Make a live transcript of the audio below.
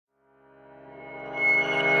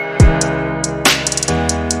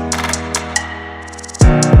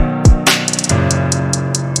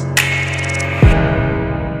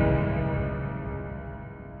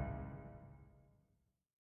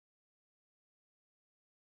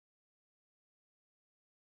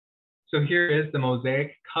So here is the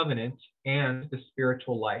Mosaic covenant and the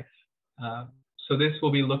spiritual life. So this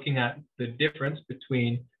will be looking at the difference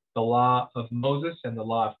between the law of Moses and the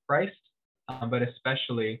law of Christ, but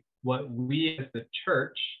especially what we as the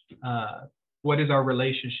church, what is our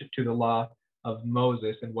relationship to the law of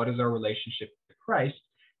Moses and what is our relationship to Christ,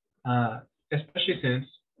 especially since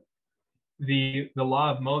the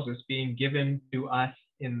law of Moses being given to us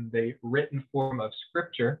in the written form of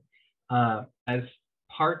Scripture as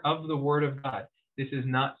part of the Word of God. This is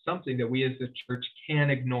not something that we as the church can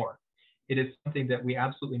ignore. It is something that we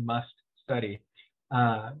absolutely must study.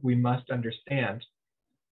 We must understand.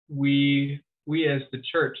 We as the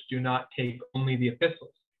church do not take only the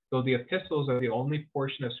epistles, though the epistles are the only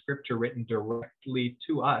portion of Scripture written directly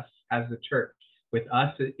to us as the church, with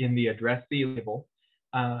us in the addressee label.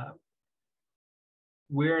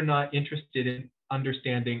 We're not interested in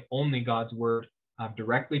understanding only God's word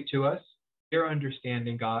directly to us. We are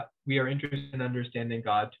interested in understanding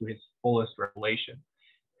God to his fullest revelation.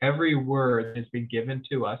 Every word that has been given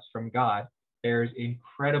to us from God bears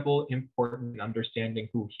incredible importance in understanding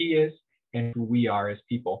who he is and who we are as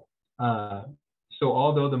people. So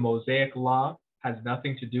although the Mosaic law has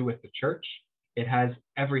nothing to do with the church, it has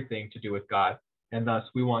everything to do with God, and thus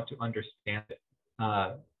we want to understand it.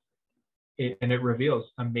 And it reveals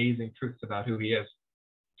amazing truths about who he is.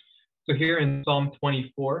 So here in Psalm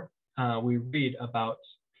 24, we read about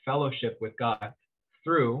fellowship with God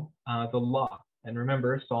through the law. And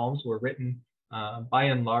remember, Psalms were written by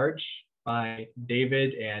and large by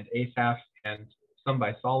David and Asaph and some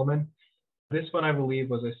by Solomon. This one, I believe,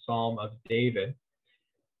 was a Psalm of David.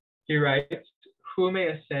 He writes, "Who may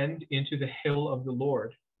ascend into the hill of the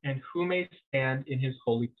Lord, and who may stand in his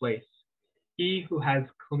holy place? He who has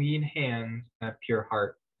clean hands and a pure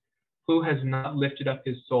heart, who has not lifted up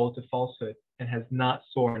his soul to falsehood and has not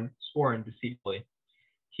sworn deceitfully.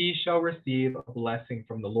 He shall receive a blessing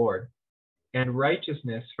from the Lord and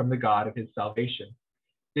righteousness from the God of his salvation.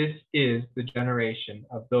 This is the generation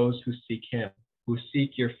of those who seek him, who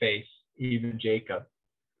seek your face, even Jacob."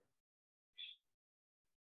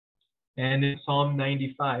 And in Psalm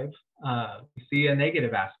 95, we see a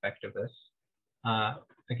negative aspect of this.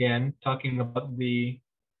 Again, talking about the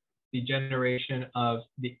generation of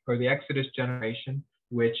the Exodus generation,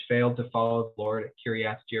 which failed to follow the Lord at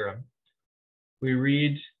Kiriath Jearim. We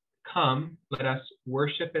read, "Come, let us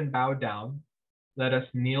worship and bow down. Let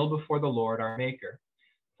us kneel before the Lord our Maker.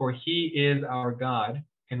 For he is our God,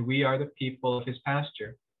 and we are the people of his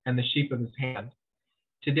pasture, and the sheep of his hand.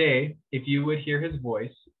 Today, if you would hear his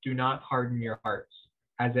voice, do not harden your hearts,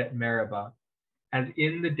 as at Meribah, as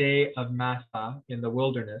in the day of Massah in the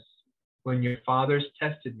wilderness, when your fathers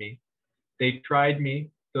tested me. They tried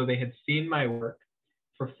me, though they had seen my work.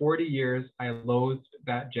 For 40 years I loathed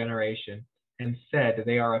that generation, and said,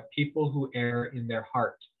 they are a people who err in their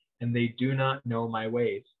heart, and they do not know my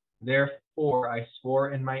ways. Therefore I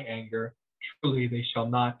swore in my anger, truly they shall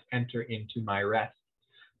not enter into my rest."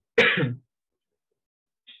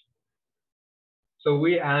 So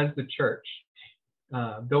we as the church,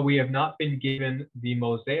 though we have not been given the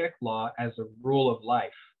Mosaic law as a rule of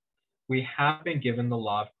life, we have been given the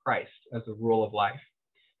law of Christ as a rule of life.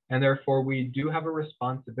 And therefore we do have a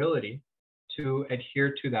responsibility to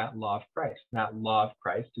adhere to that law of Christ. That law of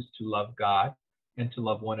Christ is to love God and to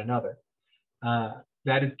love one another.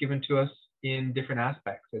 That is given to us in different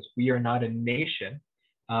aspects. As we are not a nation,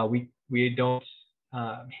 we don't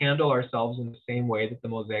handle ourselves in the same way that the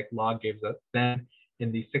Mosaic law gives us. Then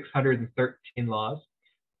in the 613 laws,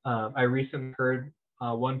 I recently heard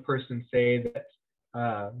one person say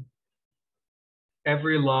that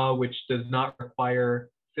every law which does not require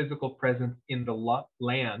physical presence in the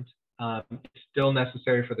land is still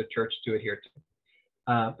necessary for the church to adhere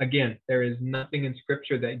to. Again, there is nothing in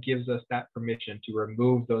Scripture that gives us that permission to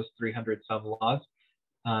remove those 300 some laws.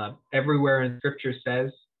 Everywhere in Scripture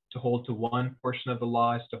says to hold to one portion of the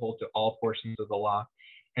law is to hold to all portions of the law.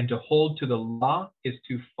 And to hold to the law is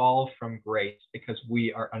to fall from grace, because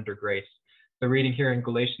we are under grace. The reading here in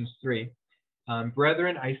Galatians 3,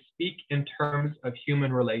 "Brethren, I speak in terms of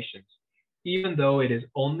human relations. Even though it is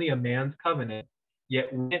only a man's covenant,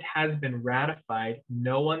 yet when it has been ratified,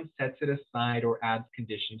 no one sets it aside or adds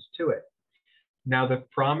conditions to it. Now the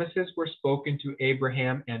promises were spoken to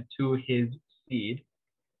Abraham and to his seed.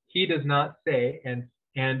 He does not say, and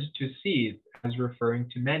to seeds, as referring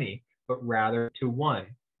to many, but rather to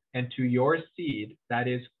one, and to your seed, that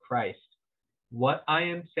is Christ. What I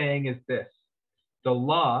am saying is this: the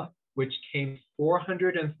law, which came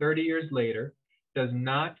 430 years later, does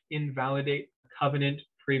not invalidate the covenant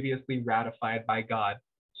previously ratified by God,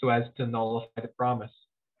 so as to nullify the promise.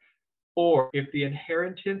 Or if the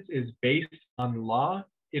inheritance is based on law,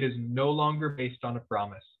 it is no longer based on a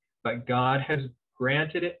promise, but God has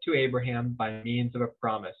granted it to Abraham by means of a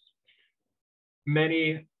promise.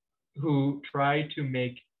 Many who try to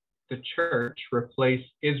make the church replace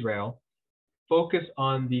Israel focus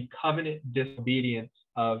on the covenant disobedience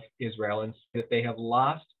of Israel and say that they have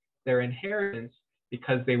lost their inheritance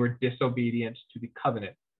because they were disobedient to the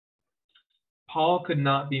covenant. Paul could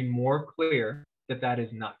not be more clear that that is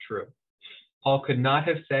not true. Paul could not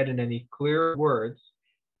have said in any clearer words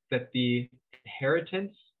that the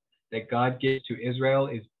inheritance that God gives to Israel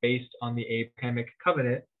is based on the Abrahamic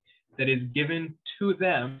covenant that is given to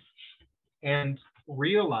them and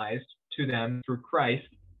realized to them through Christ.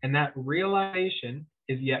 And that realization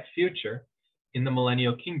is yet future in the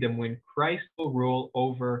millennial kingdom when Christ will rule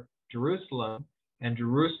over Jerusalem, and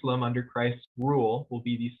Jerusalem under Christ's rule will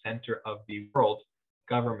be the center of the world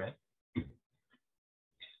government.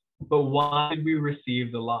 But why did we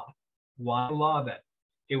receive the law? Why the law then?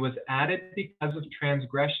 It was added because of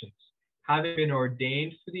transgressions, having been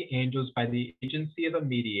ordained to the angels by the agency of a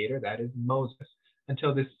mediator, that is Moses,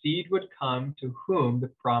 until the seed would come to whom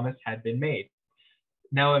the promise had been made.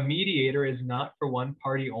 Now a mediator is not for one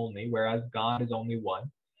party only, whereas God is only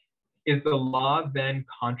one. Is the law then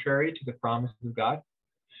contrary to the promises of God?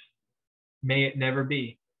 May it never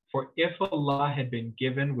be. For if a law had been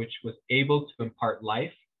given which was able to impart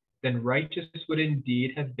life, then righteousness would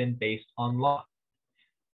indeed have been based on law.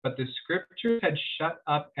 But the scriptures had shut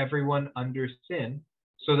up everyone under sin,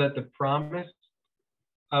 so that the promise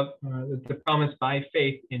by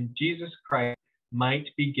faith in Jesus Christ might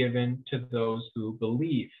be given to those who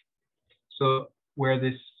believe. So where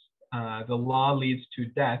the law leads to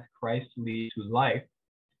death, Christ leads to life.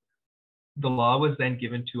 The law was then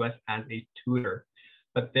given to us as a tutor,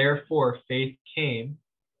 but before faith came,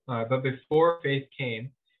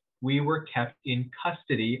 we were kept in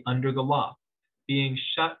custody under the law, being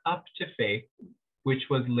shut up to faith, which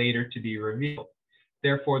was later to be revealed.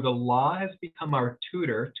 Therefore, the law has become our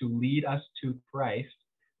tutor to lead us to Christ,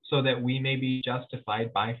 so that we may be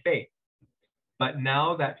justified by faith. But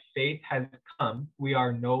now that faith has come, we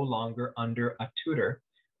are no longer under a tutor,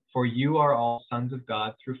 for you are all sons of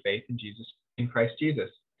God through faith in Christ Jesus.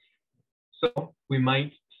 So we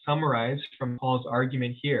might summarize from Paul's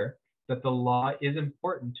argument here that the law is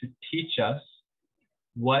important to teach us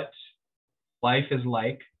what life is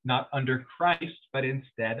like, not under Christ, but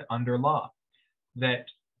instead under law. That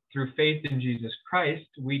through faith in Jesus Christ,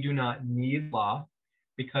 we do not need law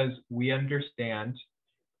because we understand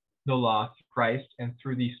the law through Christ and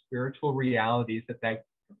through the spiritual realities that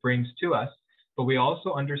brings to us. But we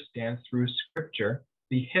also understand through Scripture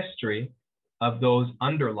the history of those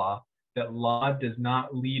under law, that law does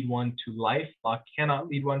not lead one to life, law cannot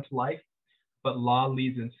lead one to life, but law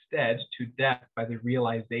leads instead to death by the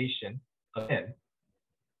realization of sin.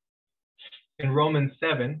 In Romans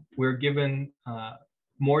 7, we're given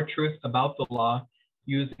more truth about the law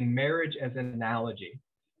using marriage as an analogy.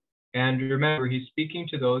 And remember, he's speaking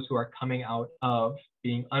to those who are coming out of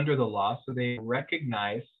being under the law, so they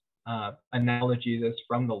recognize analogies as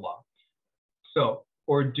from the law. So,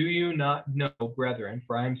 or do you not know, brethren,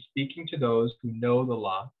 for I am speaking to those who know the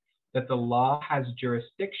law, that the law has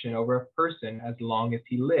jurisdiction over a person as long as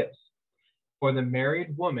he lives. For the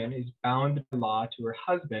married woman is bound by law to her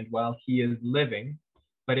husband while he is living,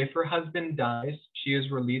 but if her husband dies, she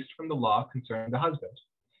is released from the law concerning the husband.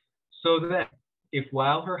 So then, if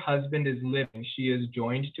while her husband is living she is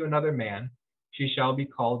joined to another man, she shall be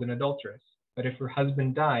called an adulteress. But if her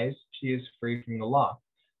husband dies, she is free from the law,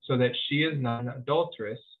 so that she is not an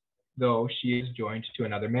adulteress, though she is joined to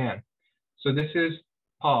another man. So this is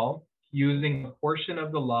Paul using a portion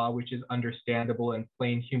of the law which is understandable in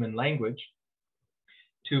plain human language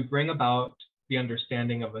to bring about the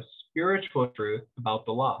understanding of a spiritual truth about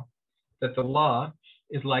the law, that the law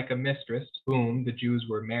is like a mistress to whom the Jews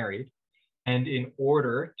were married, and in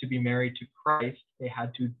order to be married to Christ, they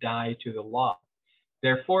had to die to the law.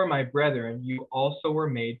 Therefore, my brethren, you also were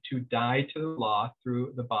made to die to the law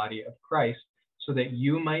through the body of Christ, so that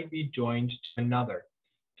you might be joined to another,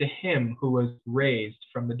 to him who was raised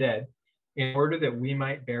from the dead, in order that we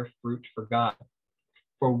might bear fruit for God.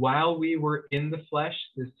 For while we were in the flesh,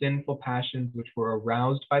 the sinful passions which were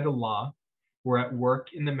aroused by the law were at work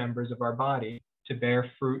in the members of our body to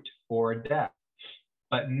bear fruit for death.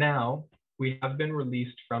 But now we have been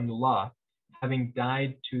released from the law, having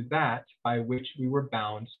died to that by which we were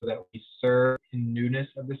bound, so that we serve in newness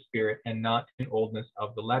of the Spirit and not in oldness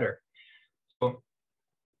of the letter. So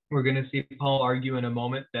we're going to see Paul argue in a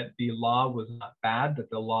moment that the law was not bad,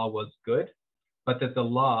 that the law was good, but that the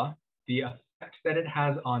law, the effect that it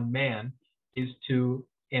has on man is to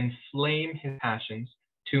inflame his passions,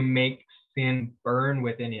 to make sin burn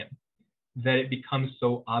within him, that it becomes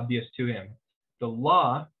so obvious to him. The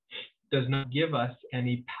law does not give us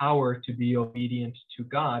any power to be obedient to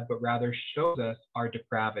God, but rather shows us our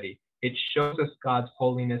depravity. It shows us God's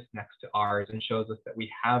holiness next to ours and shows us that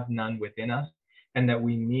we have none within us and that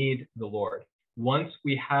we need the Lord. Once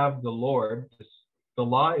we have the Lord, the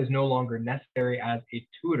law is no longer necessary as a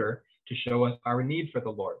tutor to show us our need for the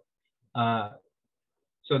Lord.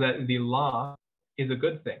 So that the law is a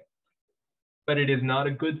good thing, but it is not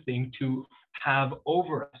a good thing to have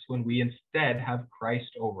over us when we instead have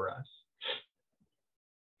Christ over us.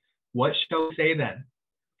 What shall we say then?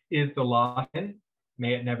 Is the law sin?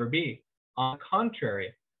 May it never be. On the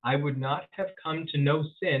contrary, I would not have come to know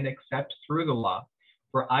sin except through the law,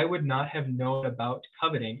 for I would not have known about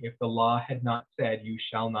coveting if the law had not said, you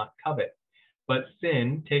shall not covet. But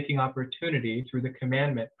sin, taking opportunity through the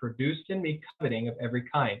commandment, produced in me coveting of every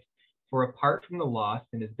kind. For apart from the law,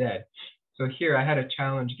 sin is dead. So here I had a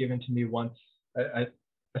challenge given to me once, a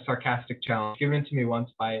sarcastic challenge given to me once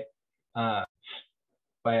by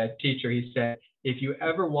a teacher. He said, if you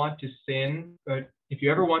ever want to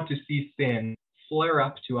see sin flare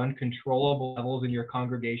up to uncontrollable levels in your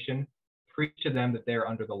congregation, preach to them that they are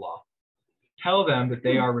under the law. Tell them that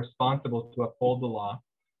they are responsible to uphold the law,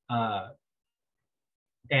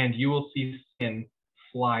 and you will see sin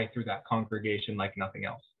fly through that congregation like nothing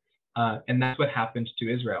else. And that's what happened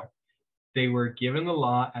to Israel. They were given the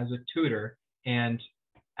law as a tutor, and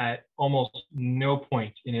at almost no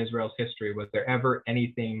point in Israel's history was there ever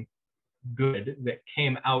anything good that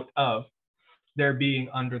came out of their being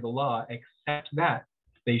under the law, except that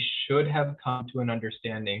they should have come to an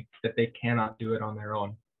understanding that they cannot do it on their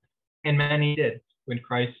own. And many did. When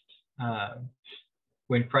Christ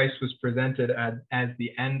was presented as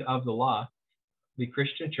the end of the law, the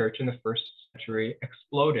Christian church in the first century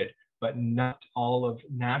exploded, but not all of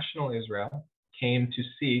national Israel came to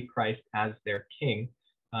see Christ as their king.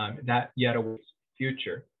 That yet awaits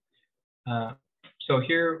future. So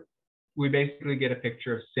here we basically get a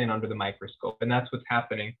picture of sin under the microscope, and that's what's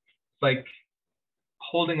happening. It's like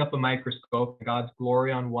holding up a microscope, God's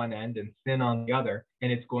glory on one end and sin on the other,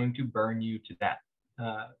 and it's going to burn you to death.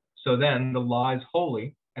 So then the law is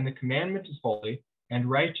holy, and the commandment is holy and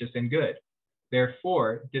righteous and good.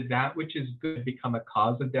 Therefore, did that which is good become a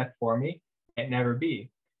cause of death for me? It never be.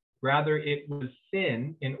 Rather, it was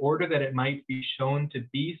sin in order that it might be shown to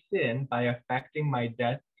be sin by affecting my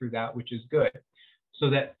death through that which is good, so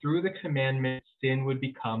that through the commandment sin would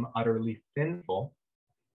become utterly sinful.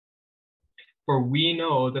 For we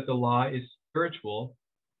know that the law is spiritual,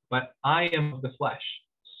 but I am of the flesh,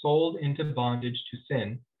 sold into bondage to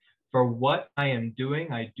sin. For what I am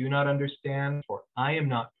doing, I do not understand, for I am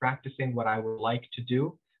not practicing what I would like to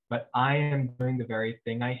do, but I am doing the very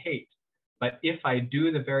thing I hate. But if I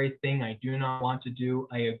do the very thing I do not want to do,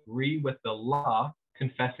 I agree with the law,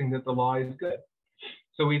 confessing that the law is good.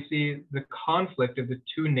 So we see the conflict of the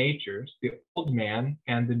two natures, the old man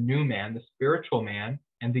and the new man, the spiritual man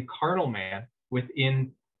and the carnal man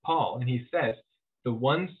within Paul. And he says, the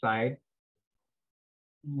one side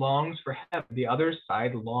longs for heaven, the other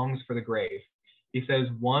side longs for the grave. He says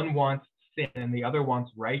one wants sin and the other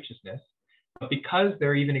wants righteousness. But because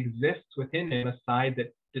there even exists within him a side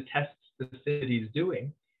that detests the sin that he's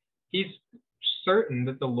doing, he's certain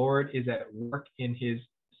that the Lord is at work in his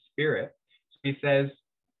spirit. So he says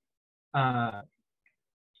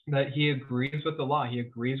that he agrees with the law, he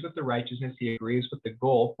agrees with the righteousness, he agrees with the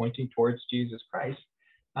goal pointing towards Jesus Christ.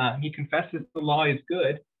 He confesses the law is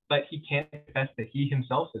good, but he can't confess that he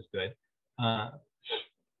himself is good.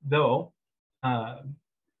 Though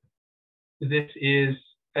this is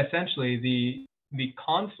essentially the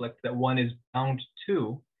conflict that one is bound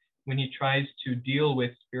to when he tries to deal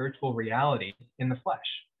with spiritual realities in the flesh.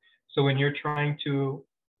 So when you're trying to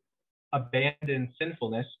abandon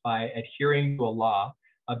sinfulness by adhering to a law,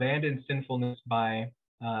 abandon sinfulness by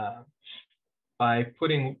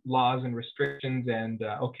putting laws and restrictions and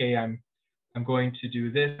okay, I'm going to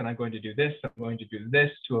do this and I'm going to do this, I'm going to do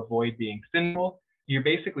this to avoid being sinful, you're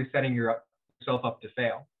basically setting yourself up to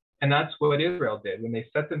fail. And that's what Israel did when they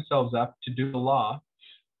set themselves up to do the law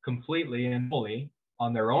completely and fully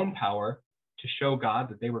on their own power to show God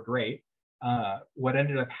that they were great. What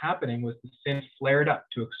ended up happening was the sin flared up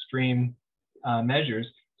to extreme measures,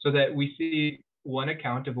 so that we see one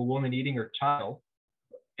account of a woman eating her child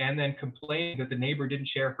and then complaining that the neighbor didn't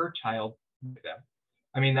share her child with them.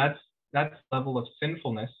 I mean, that's the level of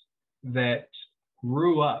sinfulness that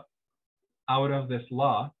grew up out of this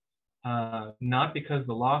law, not because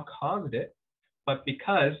the law caused it, but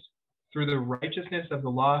because Through the righteousness of the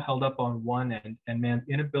law held up on one end and man's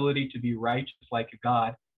inability to be righteous like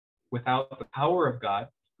God without the power of God,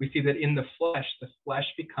 we see that in the flesh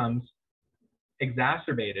becomes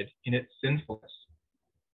exacerbated in its sinfulness.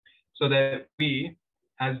 So that we,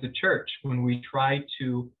 as the church, when we try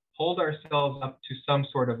to hold ourselves up to some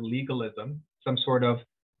sort of legalism, some sort of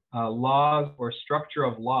laws or structure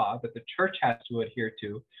of law that the church has to adhere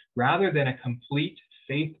to, rather than a complete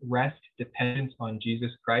faith rest dependence on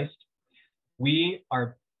Jesus Christ, we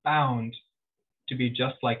are bound to be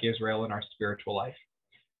just like Israel in our spiritual life,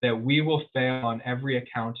 that we will fail on every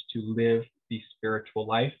account to live the spiritual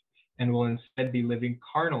life and will instead be living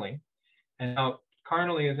carnally. And now,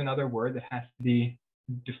 carnally is another word that has to be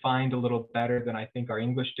defined a little better than I think our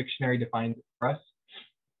English dictionary defines it for us,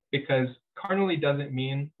 because carnally doesn't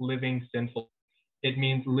mean living sinful. It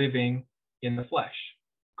means living in the flesh.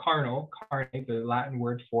 Carnal, carne, the Latin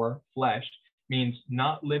word for flesh, means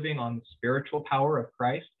not living on the spiritual power of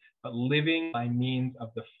Christ, but living by means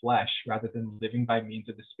of the flesh rather than living by means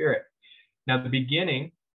of the Spirit. Now, the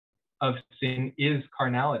beginning of sin is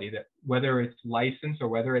carnality, that whether it's license or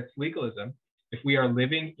whether it's legalism, if we are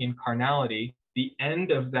living in carnality, the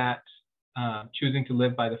end of that choosing to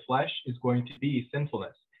live by the flesh is going to be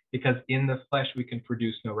sinfulness, because in the flesh we can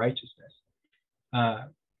produce no righteousness.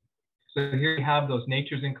 So here we have those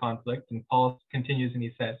natures in conflict, and Paul continues and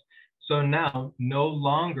he says, "So now no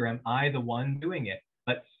longer am I the one doing it,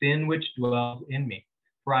 but sin which dwells in me.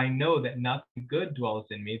 For I know that nothing good dwells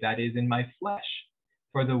in me, that is, in my flesh.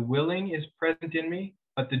 For the willing is present in me,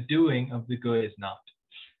 but the doing of the good is not.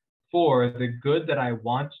 For the good that I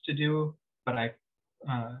want to do, I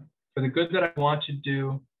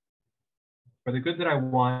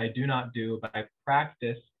do not do, but I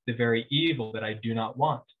practice the very evil that I do not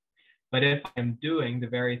want. But if I am doing the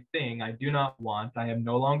very thing I do not want, I am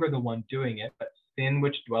no longer the one doing it, but sin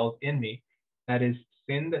which dwells in me, that is,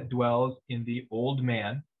 sin that dwells in the old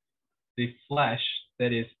man, the flesh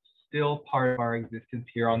that is still part of our existence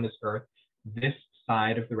here on this earth, this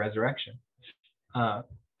side of the resurrection."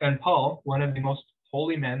 And Paul, one of the most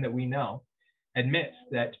holy men that we know, admits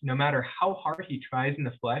that no matter how hard he tries in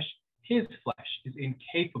the flesh, his flesh is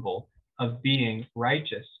incapable of being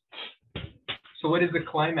righteous. So what is the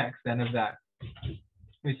climax then of that?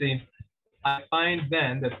 We see, "I find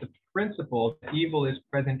then that the principle that evil is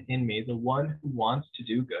present in me, the one who wants to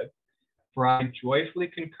do good. For I joyfully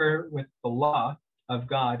concur with the law of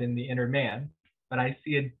God in the inner man, but I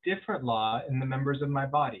see a different law in the members of my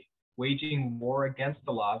body, waging war against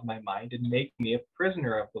the law of my mind and making me a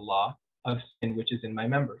prisoner of the law of sin which is in my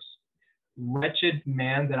members. Wretched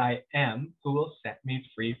man that I am, who will set me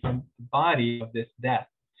free from the body of this death?"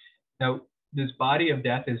 Now, this body of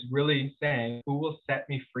death is really saying, who will set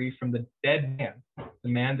me free from the dead man? The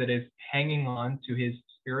man that is hanging on to his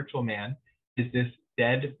spiritual man is this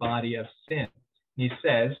dead body of sin. And he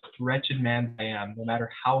says, "Wretched man that I am," no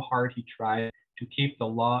matter how hard he tries to keep the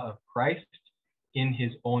law of Christ in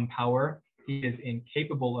his own power, he is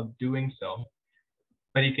incapable of doing so.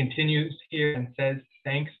 But he continues here and says,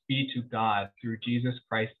 "Thanks be to God through Jesus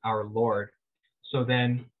Christ our Lord." So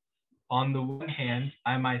then, on the one hand,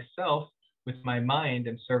 I myself, with my mind,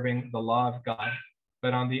 am serving the law of God,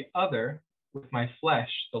 but on the other, with my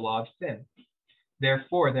flesh, the law of sin.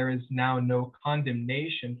 Therefore, there is now no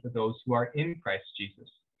condemnation for those who are in Christ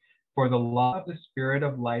Jesus. For the law of the Spirit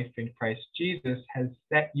of life in Christ Jesus has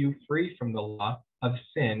set you free from the law of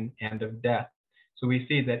sin and of death. So we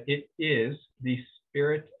see that it is the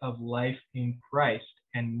Spirit of life in Christ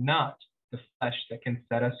and not the flesh that can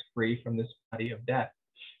set us free from this body of death.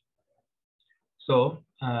 So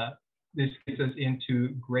this gets us into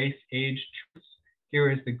grace age truths.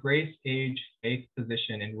 Here is the grace age faith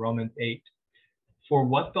position in Romans 8. "For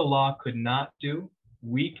what the law could not do,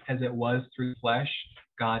 weak as it was through the flesh,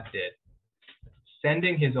 God did.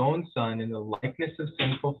 Sending his own Son in the likeness of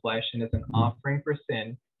sinful flesh and as an offering for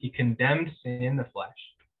sin, he condemned sin in the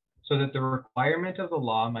flesh, so that the requirement of the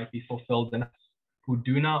law might be fulfilled in us, who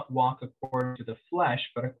do not walk according to the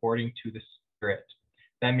flesh, but according to the Spirit."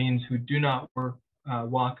 That means who do not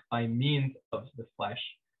walk by means of the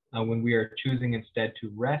flesh, when we are choosing instead to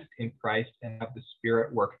rest in Christ and have the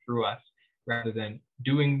Spirit work through us, rather than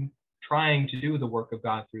trying to do the work of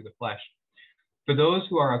God through the flesh. "For those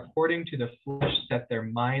who are according to the flesh set their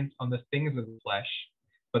minds on the things of the flesh,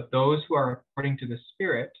 but those who are according to the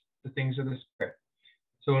Spirit, the things of the Spirit."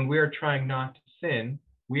 So when we are trying not to sin,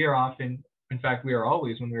 we are often, in fact, we are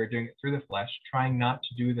always, when we are doing it through the flesh, trying not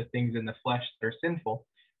to do the things in the flesh that are sinful.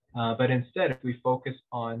 But instead, if we focus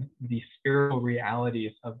on the spiritual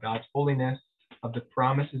realities of God's holiness, of the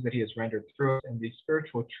promises that he has rendered through us, and the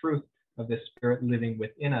spiritual truth of the Spirit living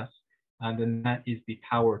within us, then that is the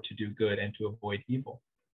power to do good and to avoid evil.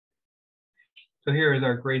 So here is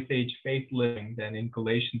our grace age faith living then in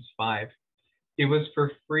Galatians 5. It was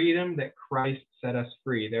for freedom that Christ set us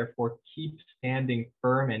free. Therefore, keep standing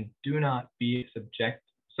firm and do not be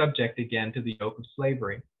subject again to the yoke of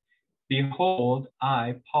slavery. Behold,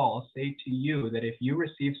 I, Paul, say to you that if you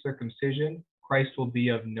receive circumcision, Christ will be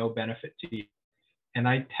of no benefit to you. And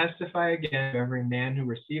I testify again to every man who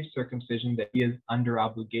receives circumcision that he is under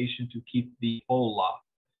obligation to keep the whole law.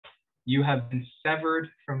 You have been severed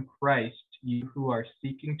from Christ, you who are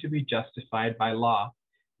seeking to be justified by law.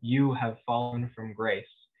 You have fallen from grace.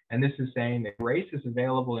 And this is saying that grace is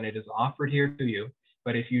available and it is offered here to you.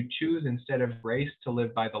 But if you choose instead of grace to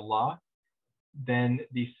live by the law, then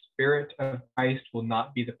the Spirit of Christ will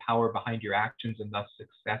not be the power behind your actions, and thus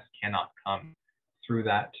success cannot come through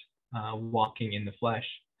that walking in the flesh.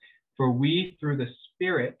 For we, through the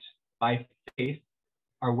Spirit, by faith,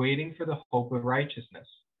 are waiting for the hope of righteousness.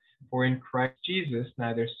 For in Christ Jesus,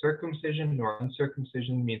 neither circumcision nor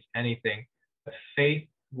uncircumcision means anything, but faith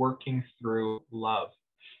working through love.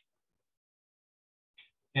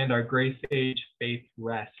 And our grace age faith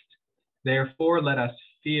rest. Therefore, let us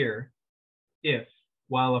fear if,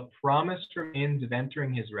 while a promise remains of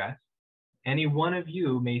entering his rest, any one of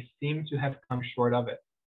you may seem to have come short of it.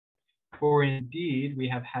 For indeed, we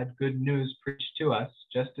have had good news preached to us,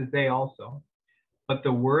 just as they also. But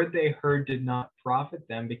the word they heard did not profit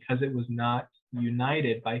them because it was not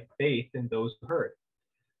united by faith in those who heard.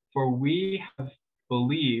 For we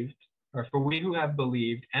who have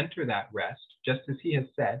believed enter that rest, just as he has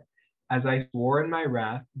said, as I swore in my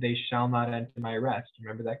wrath, they shall not enter my rest.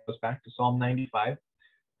 Remember that goes back to Psalm 95.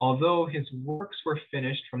 Although his works were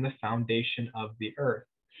finished from the foundation of the earth.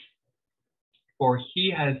 For he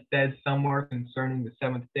has said somewhere concerning the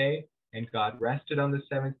seventh day, and God rested on the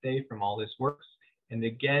seventh day from all his works. And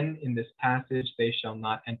again in this passage, they shall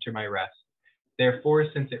not enter my rest. Therefore,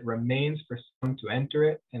 since it remains for some to enter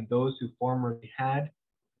it, and those who formerly had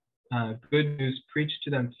good news preached to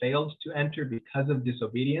them failed to enter because of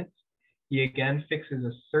disobedience, he again fixes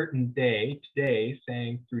a certain day, today,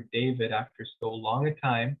 saying through David after so long a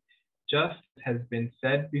time, just as has been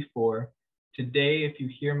said before, today if you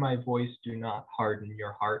hear my voice, do not harden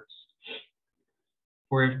your hearts.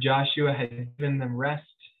 For if Joshua had given them rest,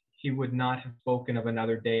 he would not have spoken of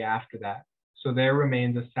another day after that. So there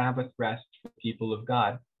remains a Sabbath rest for the people of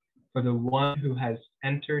God. For the one who has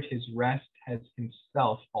entered his rest has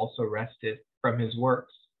himself also rested from his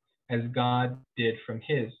works, as God did from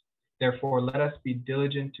his. Therefore, let us be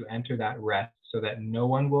diligent to enter that rest, so that no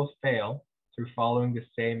one will fail through following the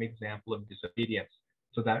same example of disobedience.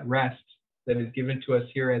 So that rest that is given to us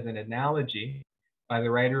here as an analogy by the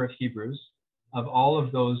writer of Hebrews of all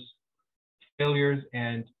of those failures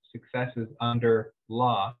and successes under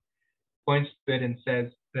law points to it and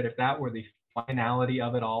says that if that were the finality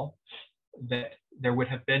of it all, that there would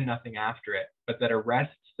have been nothing after it, but that a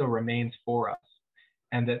rest still remains for us,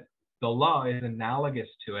 and that the law is analogous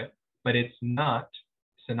to it, but it's not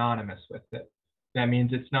synonymous with it. That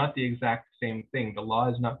means it's not the exact same thing. The law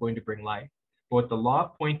is not going to bring life. But what the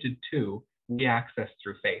law pointed to, we access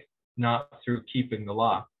through faith, not through keeping the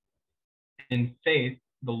law. In faith,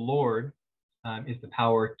 the Lord is the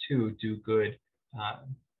power to do good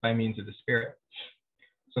by means of the Spirit.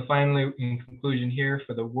 So finally, in conclusion here,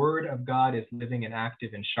 for the word of God is living and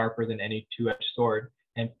active and sharper than any two-edged sword,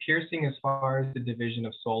 and piercing as far as the division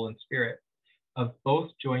of soul and spirit, of both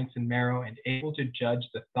joints and marrow, and able to judge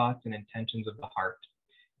the thoughts and intentions of the heart.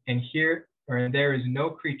 And there is no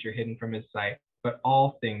creature hidden from his sight, but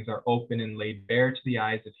all things are open and laid bare to the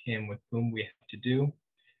eyes of him with whom we have to do.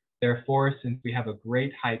 Therefore, since we have a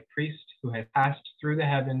great high priest who has passed through the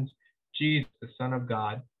heavens, Jesus, the Son of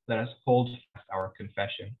God, let us hold fast our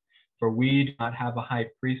confession. For we do not have a high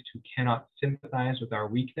priest who cannot sympathize with our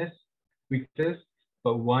weaknesses,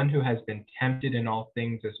 but one who has been tempted in all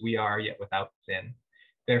things as we are, yet without sin.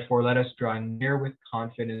 Therefore, let us draw near with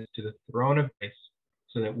confidence to the throne of grace,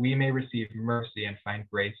 so that we may receive mercy and find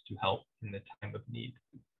grace to help in the time of need.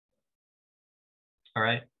 All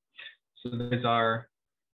right, so there's our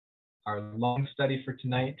long study for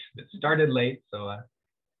tonight that started late, so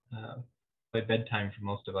by bedtime for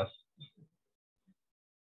most of us.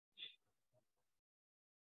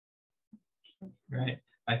 Right.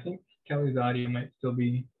 I think Kelly's audio might still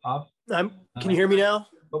be off. Can you hear me now?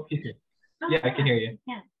 Oh, he's here. Yeah, I can hear you.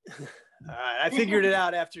 Yeah. All right, I figured it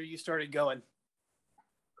out after you started going.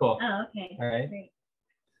 Cool. Oh, okay. All right. Great.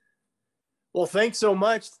 Well, thanks so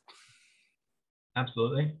much.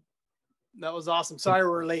 Absolutely. That was awesome. Sorry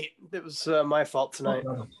we're late. It was my fault tonight.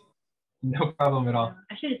 No problem at all.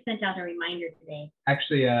 I should have sent out a reminder today.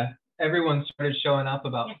 Actually, everyone started showing up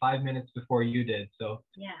about 5 minutes before you did. So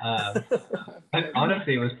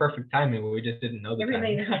honestly, it was perfect timing. We just didn't know the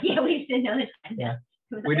Everybody time. was like, yeah, we just didn't know the time. Yeah.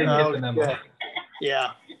 We didn't get the memo. Good.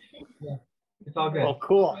 Yeah. It's all good. Well,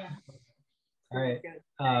 cool. All right.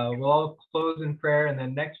 We'll all close in prayer, and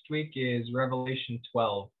then next week is Revelation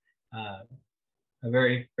 12. A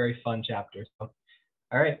very, very fun chapter. So,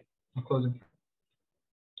 all right, I'll close in prayer.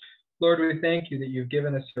 Lord, we thank you that you've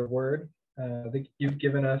given us your word, that you've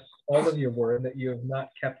given us all of your word, that you have not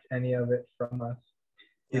kept any of it from us.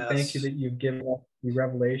 We thank you that you've given us the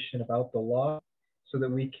revelation about the law so that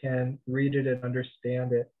we can read it and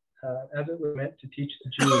understand it as it was meant to teach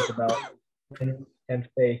the Jews about sin and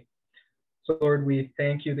faith. So, Lord, we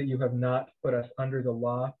thank you that you have not put us under the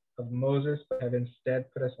law of Moses, but have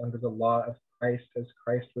instead put us under the law of Christ, as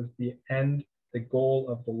Christ was the end, the goal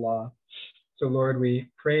of the law. So, Lord, we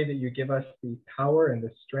pray that you give us the power and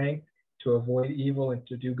the strength to avoid evil and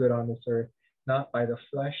to do good on this earth, not by the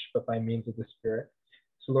flesh, but by means of the Spirit.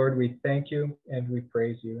 So, Lord, we thank you and we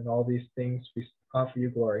praise you. In all these things, we offer you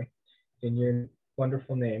glory. In your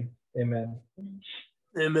wonderful name, amen.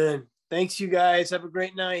 Amen. Thanks, you guys. Have a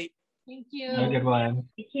great night. Thank you. Have a good one.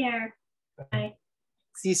 Take care. Bye.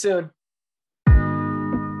 See you soon.